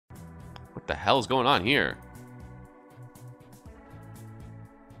the hell is going on here?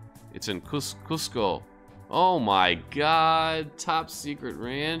 It's in Cusco. Oh my god. Top secret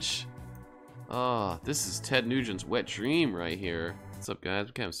ranch. Oh, this is Ted Nugent's wet dream right here. What's up, guys?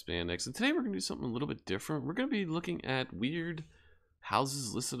 We have Spandex. And today we're going to do something a little bit different. We're going to be looking at weird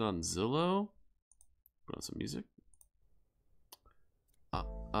houses listed on Zillow. Put on some music.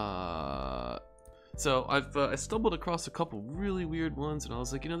 So I stumbled across a couple really weird ones, and I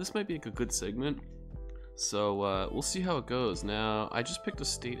was like, you know, this might be like a good segment. So we'll see how it goes. Now, I just picked a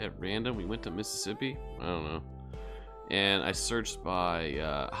state at random. We went to Mississippi. I don't know. And I searched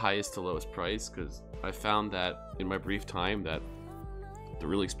by highest to lowest price, because I found that in my brief time that the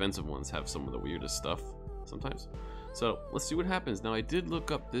really expensive ones have some of the weirdest stuff sometimes. So let's see what happens. Now, I did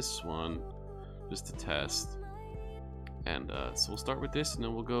look up this one just to test. And so we'll start with this, and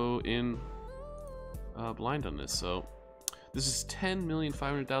then we'll go in blind on this. So this is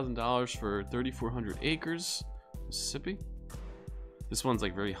 $10,500,000 for 3,400 acres, Mississippi. This one's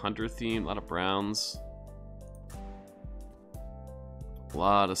like very hunter themed, a lot of browns, a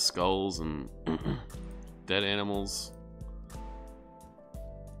lot of skulls and dead animals.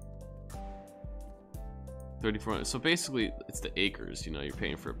 3,400. So basically, it's the acres. You know, you're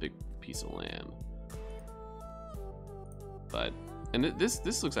paying for a big piece of land. But and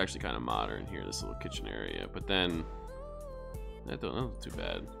this looks actually kind of modern here, this little kitchen area. But then that don't look too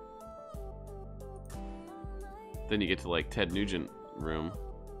bad. Then you get to like Ted Nugent room.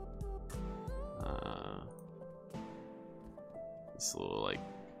 This little like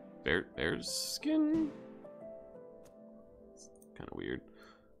bear's skin. It's kind of weird.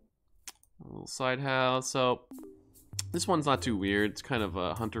 A little side house. So this one's not too weird. It's kind of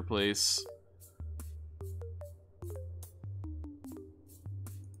a hunter place.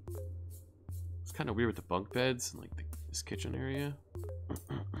 Kind of weird with the bunk beds and like this kitchen area.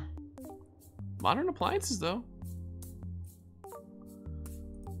 Modern appliances though.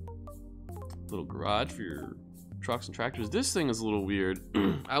 Little garage for your trucks and tractors. This thing is a little weird.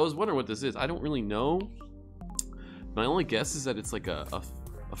 I was wondering what this is. I don't really know. My only guess is that it's like a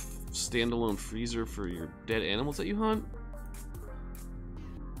standalone freezer for your dead animals that you hunt.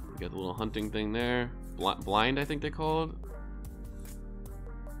 You got the little hunting thing there. Blind, I think they call it.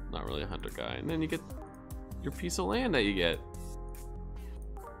 Not really a hunter guy. And then you get your piece of land that you get.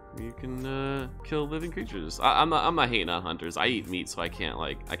 You can kill living creatures. I'm not hating on hunters. I eat meat, so I can't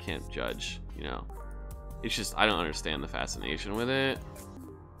judge. You know, it's just I don't understand the fascination with it.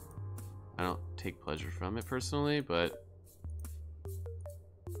 I don't take pleasure from it personally, but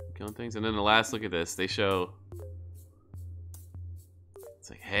killing things. And then the last look at this, they show. It's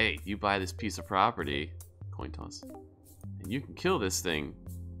like, hey, you buy this piece of property, coin toss, and you can kill this thing.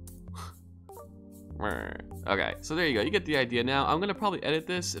 Okay, so there you go. You get the idea. Now, I'm going to probably edit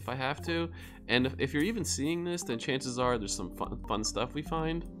this if I have to. And if you're even seeing this, then chances are there's some fun stuff we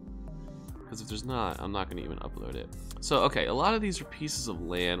find. Because if there's not, I'm not going to even upload it. So, okay, a lot of these are pieces of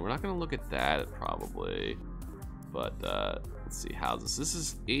land. We're not going to look at that, probably. But, let's see, houses. This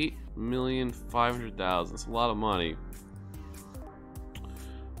is $8,500,000. It's a lot of money.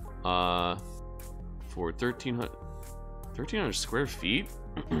 For 1,300 square feet?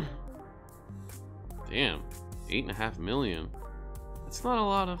 Damn, 8.5 million. That's not a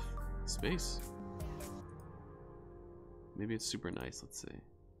lot of space. Maybe it's super nice. Let's see.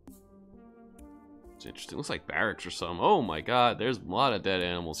 It's interesting. Looks like barracks or something. Oh my god, there's a lot of dead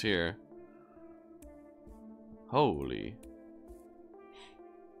animals here. Holy.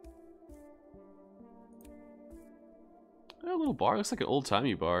 A little bar. Looks like an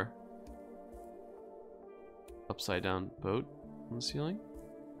old-timey bar. Upside down boat on the ceiling.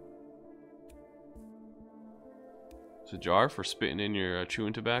 A jar for spitting in your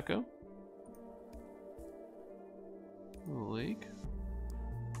chewing tobacco. A little lake.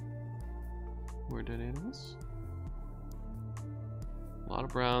 More dead animals. A lot of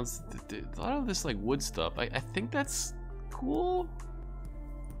browns. A lot of this like wood stuff. I think that's cool.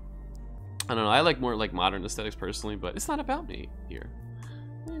 I don't know. I like more like modern aesthetics personally, but it's not about me here.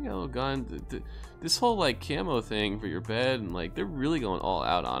 You got a little gun. This whole like camo thing for your bed, and like they're really going all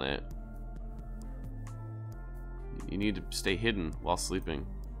out on it. You need to stay hidden while sleeping.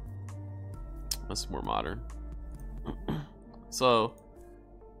 That's more modern. So,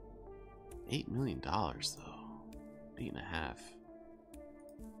 $8 million though. 8.5.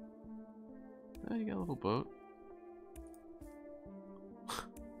 Oh, you got a little boat.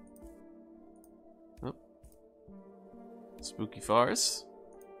 Oh. Spooky forest.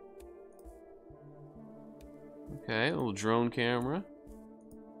 Okay, a little drone camera.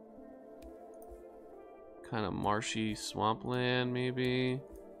 Kind of marshy swampland, maybe.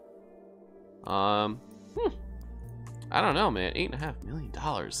 I don't know, man. $8.5 million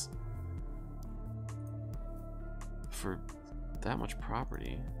for that much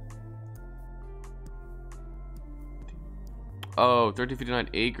property. Oh, 1359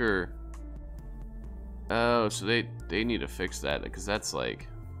 acre. Oh, so they need to fix that, because that's like,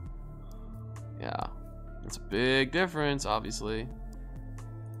 yeah, that's a big difference, obviously.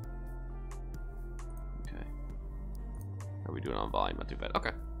 Okay. How are we doing on volume? Not too bad.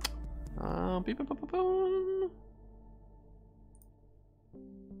 Okay. Beep, beep, beep, beep, boom.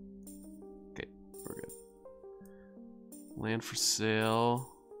 Okay, we're good. Land for sale.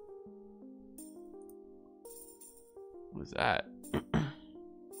 What is that?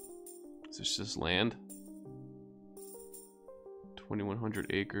 Is this just land? 2,100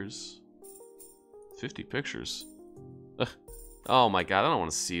 acres. 50 pictures. Ugh. Oh my god, I don't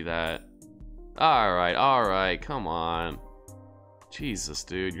want to see that. Alright, come on. Jesus,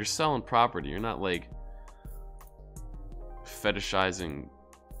 dude, you're selling property. You're not like fetishizing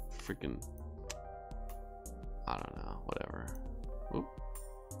freaking, I don't know, whatever. Oop.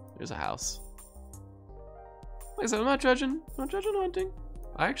 There's a house. Like I said, I'm not judging hunting.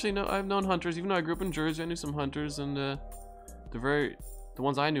 I actually know, I've known hunters, even though I grew up in Jersey. I knew some hunters, and the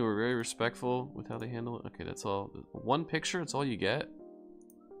ones I knew were very respectful with how they handle it. Okay, that's all. One picture, that's all you get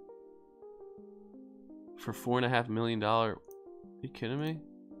for $4.5 million. Are you kidding me?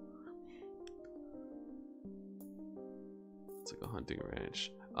 It's like a hunting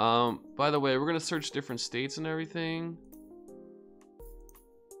ranch. By the way, we're gonna search different states and everything.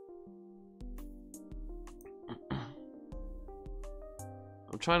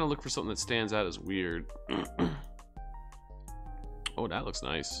 I'm trying to look for something that stands out as weird. Oh, that looks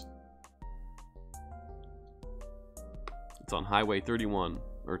nice. It's on Highway 31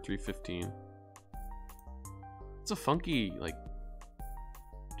 or 315. It's a funky, like,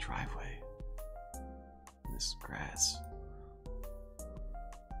 driveway. This grass.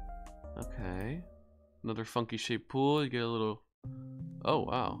 Okay. Another funky shaped pool. You get a little. Oh,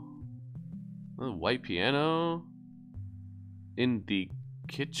 wow. A little white piano. In the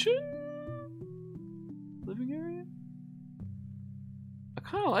kitchen? Living area? I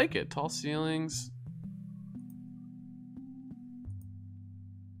kind of like it. Tall ceilings.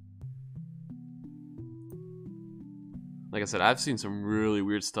 Like I said, I've seen some really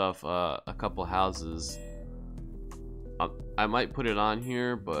weird stuff. A couple houses. I might put it on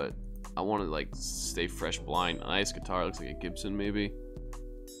here, but I want to like stay fresh blind. Nice guitar. Looks like a Gibson, maybe.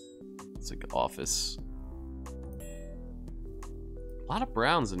 It's like an office. A lot of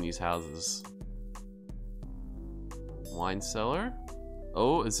browns in these houses. Wine cellar.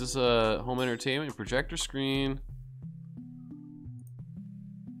 Oh, is this a home entertainment? Projector screen.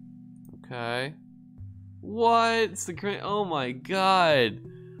 Okay. What? It's the grand. Oh my god.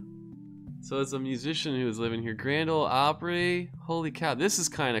 So it's a musician who's living here. Grand Ole Opry. Holy cow. This is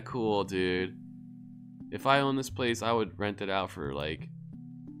kind of cool, dude. If I owned this place, I would rent it out for like.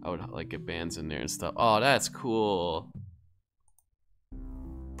 I would like get bands in there and stuff. Oh, that's cool.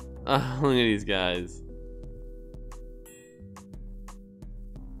 Oh, look at these guys.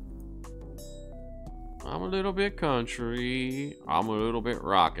 I'm a little bit country. I'm a little bit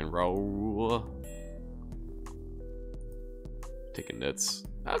rock and roll. Taking notes.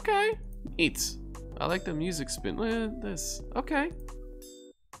 Okay. Neat. I like the music spin. Look at this. Okay.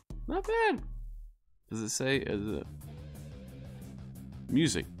 Not bad. Does it say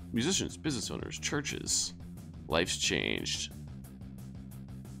music, musicians, business owners, churches. Life's changed.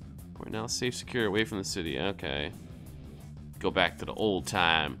 We're now safe, secure, away from the city. Okay. Go back to the old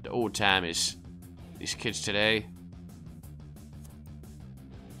time. The old time is these kids today.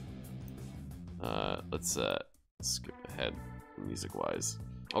 Let's skip ahead music wise.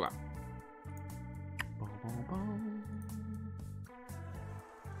 Okay.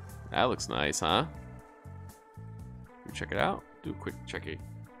 That looks nice, huh? You check it out. Do a quick checky.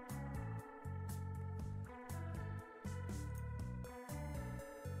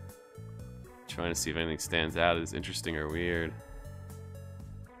 Trying to see if anything stands out as interesting or weird.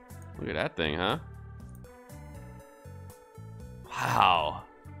 Look at that thing, huh? Wow.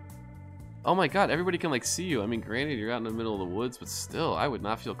 Oh my god, everybody can like see you. I mean, granted, you're out in the middle of the woods, but still, I would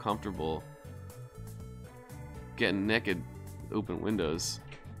not feel comfortable getting naked, open windows.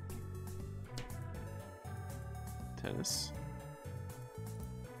 Tennis.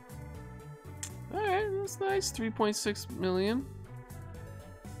 Alright, that's nice. 3.6 million.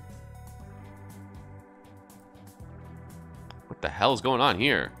 What the hell is going on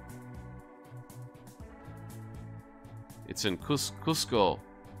here? It's in Cusco.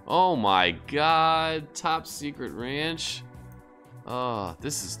 Oh my god. Top secret ranch. Oh,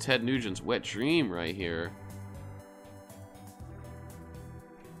 this is Ted Nugent's wet dream right here.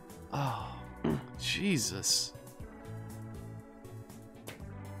 Oh, Jesus.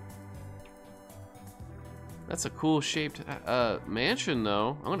 That's a cool shaped mansion,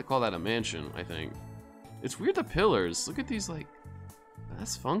 though. I'm gonna call that a mansion, I think. It's weird, the pillars. Look at these, like,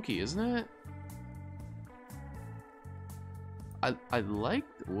 that's funky, isn't it? I like,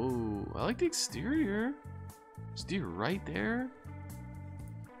 whoa, I like the exterior. Is deer right there?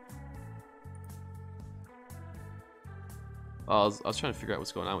 Oh, I was trying to figure out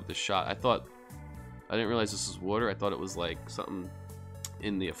what's going on with this shot. I didn't realize this was water. I thought it was like something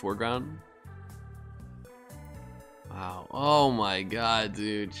in the foreground. Wow. Oh my god,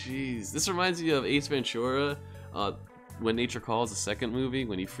 dude. Jeez. This reminds me of Ace Ventura, When Nature Calls, the second movie,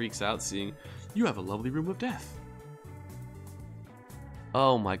 when he freaks out seeing, you have a lovely room of death.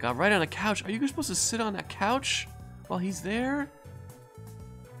 Oh my god, right on a couch. Are you guys supposed to sit on that couch while he's there?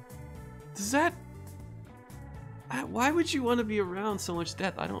 Does that... Why would you want to be around so much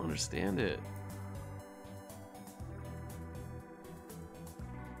death? I don't understand it.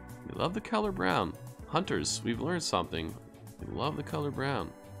 We love the color brown. Hunters, we've learned something. We love the color brown.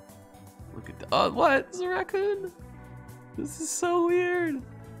 Look at the... Oh, what? It's a raccoon? This is so weird.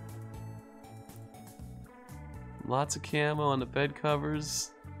 Lots of camo on the bed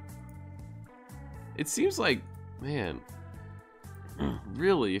covers. It seems like, man,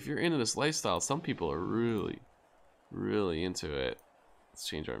 really, if you're into this lifestyle, some people are really, really into it. Let's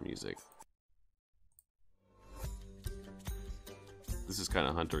change our music. This is kind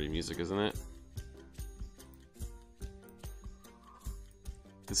of huntery music, isn't it?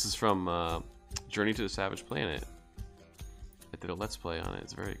 This is from Journey to the Savage Planet. I did a Let's Play on it.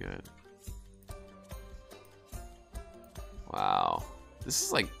 It's very good. Wow. This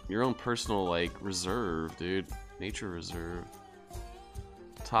is like your own personal, like, reserve, dude. Nature reserve.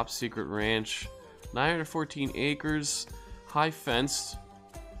 Top secret ranch. 914 acres. High fenced.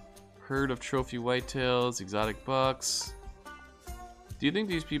 Herd of trophy whitetails. Exotic bucks. Do you think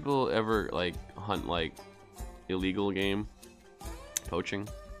these people ever, like, hunt, like, illegal game? Poaching?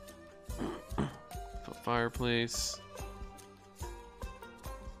 Fireplace.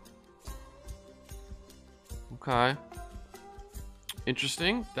 Okay.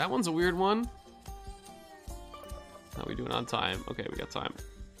 Interesting. That one's a weird one. How are we doing on time? Okay, we got time.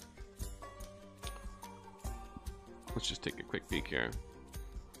 Let's just take a quick peek here.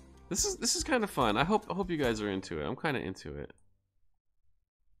 This is kind of fun. I hope you guys are into it. I'm kind of into it.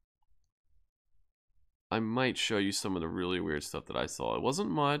 I might show you some of the really weird stuff that I saw. It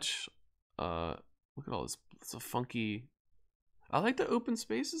wasn't much. Look at all this. It's a funky. I like the open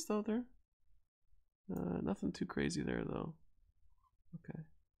spaces though. There. Nothing too crazy there though. Okay.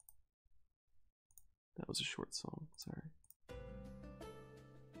 That was a short song. Sorry.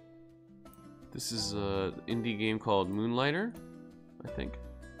 This is an indie game called Moonlighter, I think.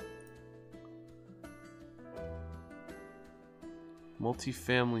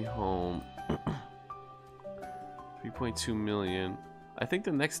 Multi-family home. 3.2 million. I think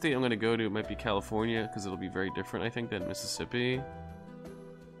the next state I'm gonna go to might be California because it'll be very different, I think, than Mississippi.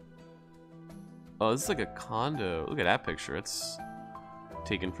 Oh, this is like a condo. Look at that picture. It's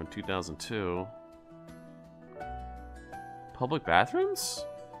taken from 2002. Public bathrooms?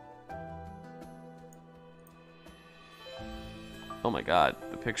 Oh my god,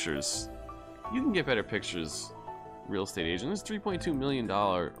 the pictures. You can get better pictures, real estate agent. This $3.2 million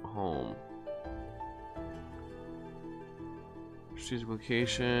home. Strategic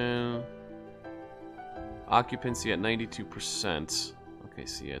location. Occupancy at 92%. Okay,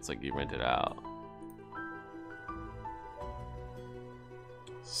 see, it's like you rent it out.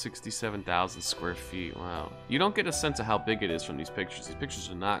 67,000 square feet. Wow. You don't get a sense of how big it is from these pictures. These pictures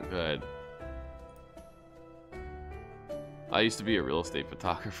are not good. I used to be a real estate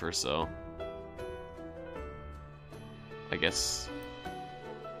photographer, so I guess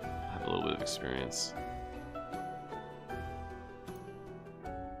I have a little bit of experience.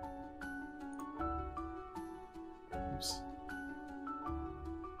 Oops.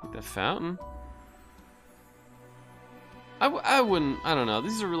 Like that fountain. I wouldn't, I don't know.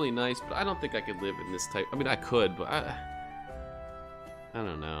 These are really nice, but I don't think I could live in this type. I mean, I could, but I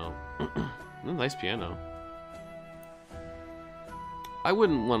don't know. Nice piano. I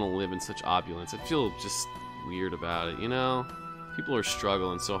wouldn't want to live in such opulence. I feel just weird about it, you know? People are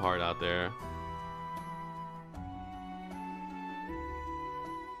struggling so hard out there.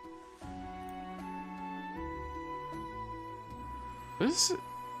 It's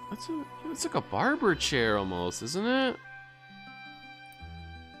like a barber chair almost, isn't it?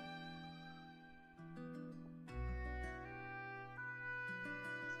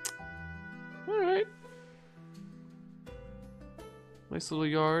 Nice little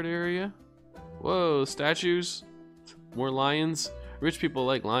yard area. Whoa, statues. More lions. Rich people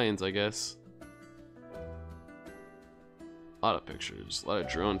like lions, I guess. A lot of pictures. A lot of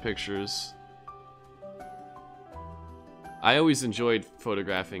drone pictures. I always enjoyed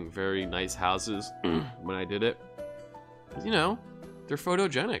photographing very nice houses when I did it. 'Cause, you know, they're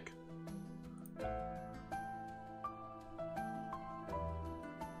photogenic.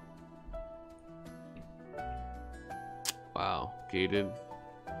 Wow, gated.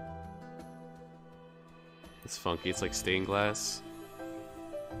 It's funky, it's like stained glass.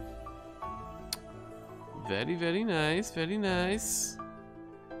 Very, very nice, very nice.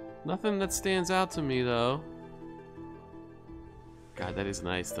 Nothing that stands out to me though. God, that is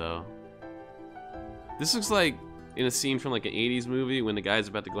nice though. This looks like in a scene from like an 80s movie when the guy's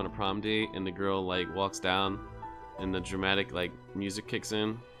about to go on a prom date and the girl like walks down and the dramatic like music kicks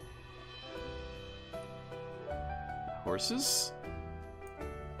in. Horses?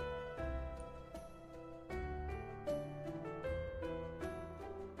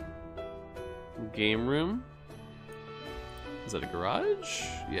 Game room? Is that a garage?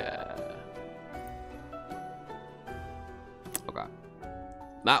 Yeah. Okay.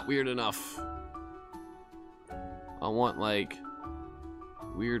 Not weird enough. I want like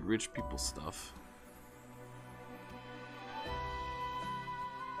weird rich people stuff.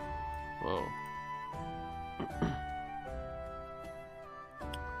 Whoa.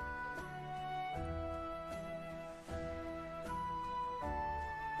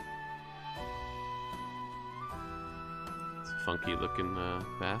 It's a funky looking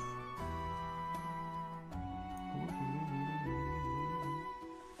bath.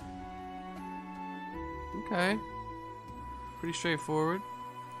 Okay. Pretty straightforward.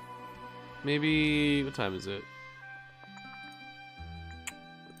 Maybe, what time is it?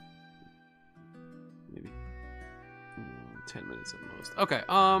 Maybe 10 minutes at most. Okay,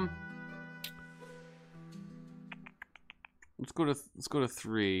 let's go to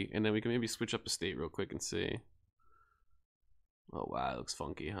 3 and then we can maybe switch up the state real quick and see. Oh wow, it looks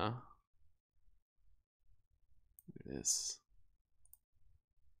funky, huh? Look at this.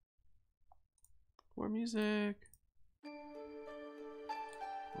 More music.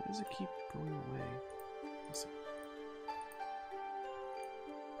 Why does it keep going away? Listen.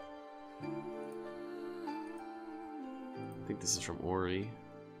 I think this is from Ori.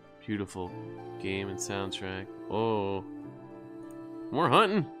 Beautiful game and soundtrack. Oh, more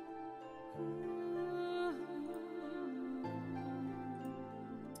hunting.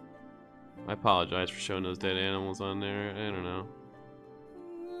 I apologize for showing those dead animals on there. I don't know.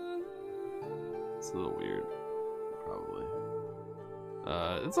 It's a little weird, probably.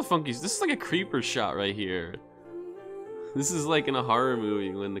 It's a funky. This is like a creeper shot right here. This is like in a horror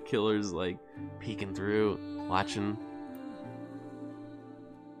movie when the killer's like peeking through, watching.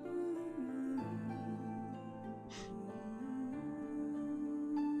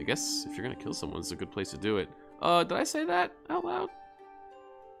 I guess if you're gonna kill someone, it's a good place to do it. Did I say that out loud?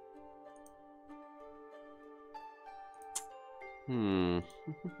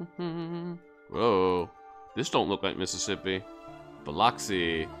 Whoa. This don't look like Mississippi.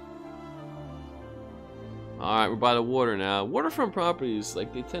 Biloxi. Alright, we're by the water now. Waterfront properties,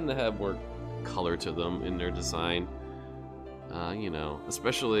 like, they tend to have more color to them in their design. You know,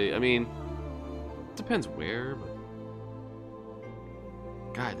 especially, I mean, it depends where, but...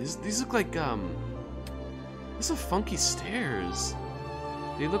 God, these look like, these are funky stairs.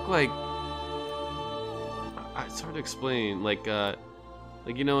 They look like... It's hard to explain, like,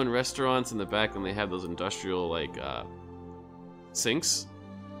 you know, in restaurants in the back when they have those industrial, like, sinks?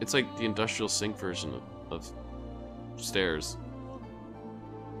 It's like the industrial sink version of stairs.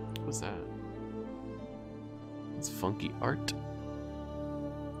 What's that? It's funky art.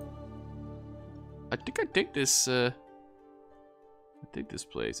 I think I dig this, I dig this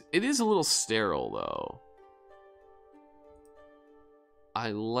place. It is a little sterile, though.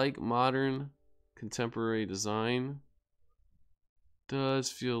 I like modern, contemporary design. Does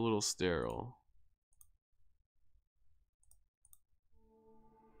feel a little sterile.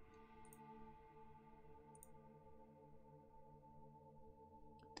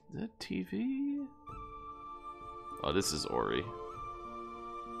 Is that TV? Oh, this is Ori.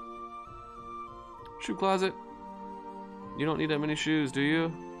 Shoe closet. You don't need that many shoes, do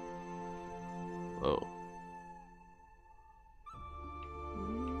you? Oh.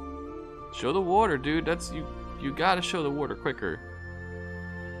 Show the water, dude. That's you gotta show the water quicker.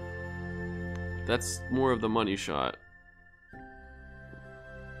 That's more of the money shot.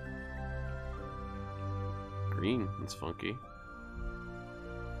 Green, that's funky.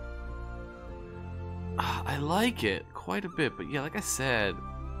 I like it. quite a bit, but yeah, like I said,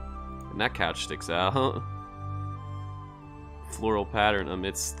 and that couch sticks out. Floral pattern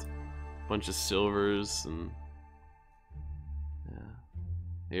amidst a bunch of silvers and yeah.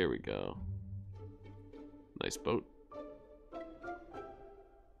 Here we go. Nice boat.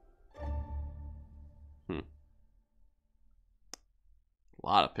 A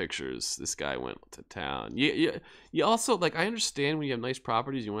lot of pictures. This guy went to town. You also, like, I understand when you have nice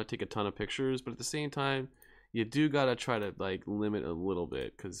properties, you want to take a ton of pictures, but at the same time, you do gotta try to, like, limit a little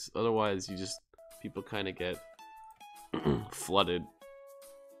bit, because otherwise you just, people kind of get flooded.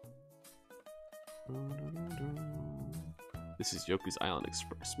 This is Yoku's Island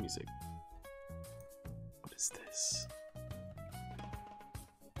Express music. What is this?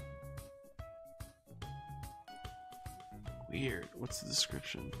 Weird. What's the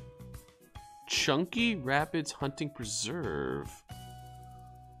description? Chunky Rapids Hunting Preserve.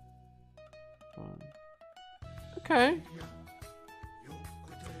 Okay.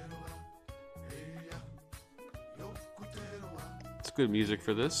 It's good music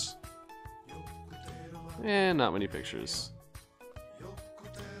for this. And not many pictures.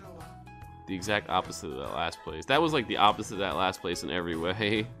 The exact opposite of that last place. That was like the opposite of that last place in every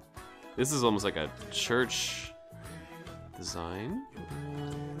way. This is almost like a church design.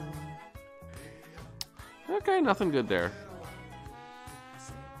 Okay, nothing good there.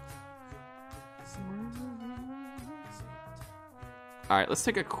 Alright, let's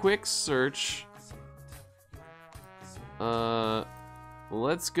take a quick search.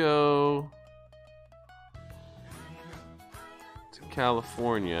 Let's go to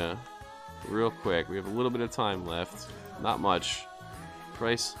California real quick. We have a little bit of time left. Not much.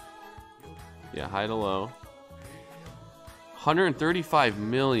 Price. Yeah, high to low. 135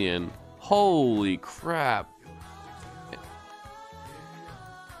 million. Holy crap.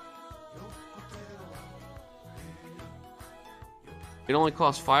 It only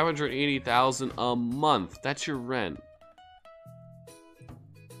costs $580,000 a month. That's your rent.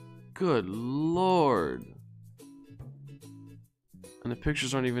 Good lord. And the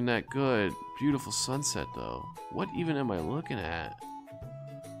pictures aren't even that good. Beautiful sunset though. What even am I looking at?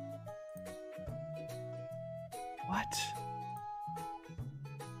 What?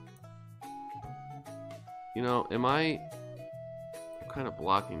 You know, I'm kind of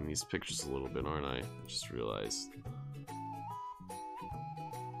blocking these pictures a little bit, aren't I? I just realized.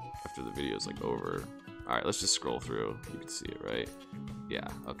 After the video's like over. Alright, let's just scroll through. You can see it, right? Yeah,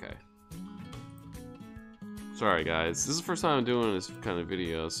 okay. Sorry guys, this is the first time I'm doing this kind of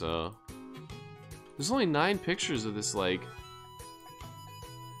video, so... There's only 9 pictures of this, like...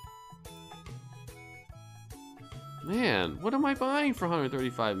 Man, what am I buying for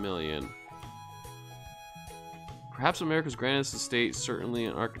 135 million? Perhaps America's grandest estate, certainly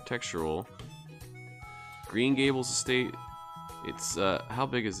an architectural. Green Gables estate. It's how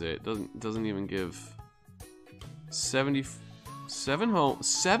big is it? Doesn't even give. 7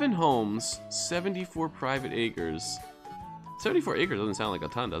 homes, 74 private acres. 74 acres doesn't sound like a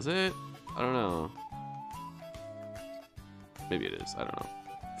ton, does it? I don't know. Maybe it is. I don't know.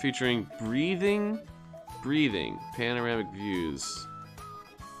 Featuring breathing panoramic views.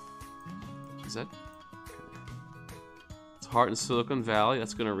 Is that? It's Heart in Silicon Valley.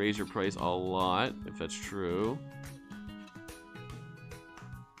 That's gonna raise your price a lot if that's true.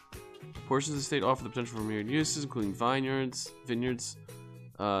 Portions of the state offer the potential for myriad uses, including vineyards,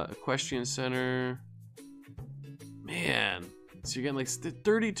 equestrian center. Man, so you're getting like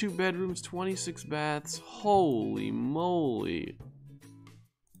 32 bedrooms, 26 baths. Holy moly.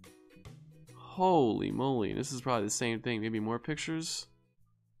 Holy moly. This is probably the same thing. Maybe more pictures.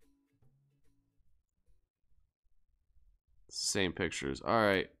 Same pictures.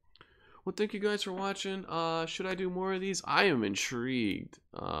 Alright. Well, thank you guys for watching. Should I do more of these? I am intrigued.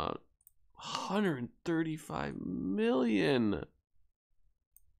 135 million.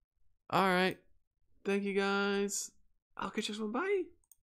 Alright. Thank you guys. I'll catch you next one. Bye.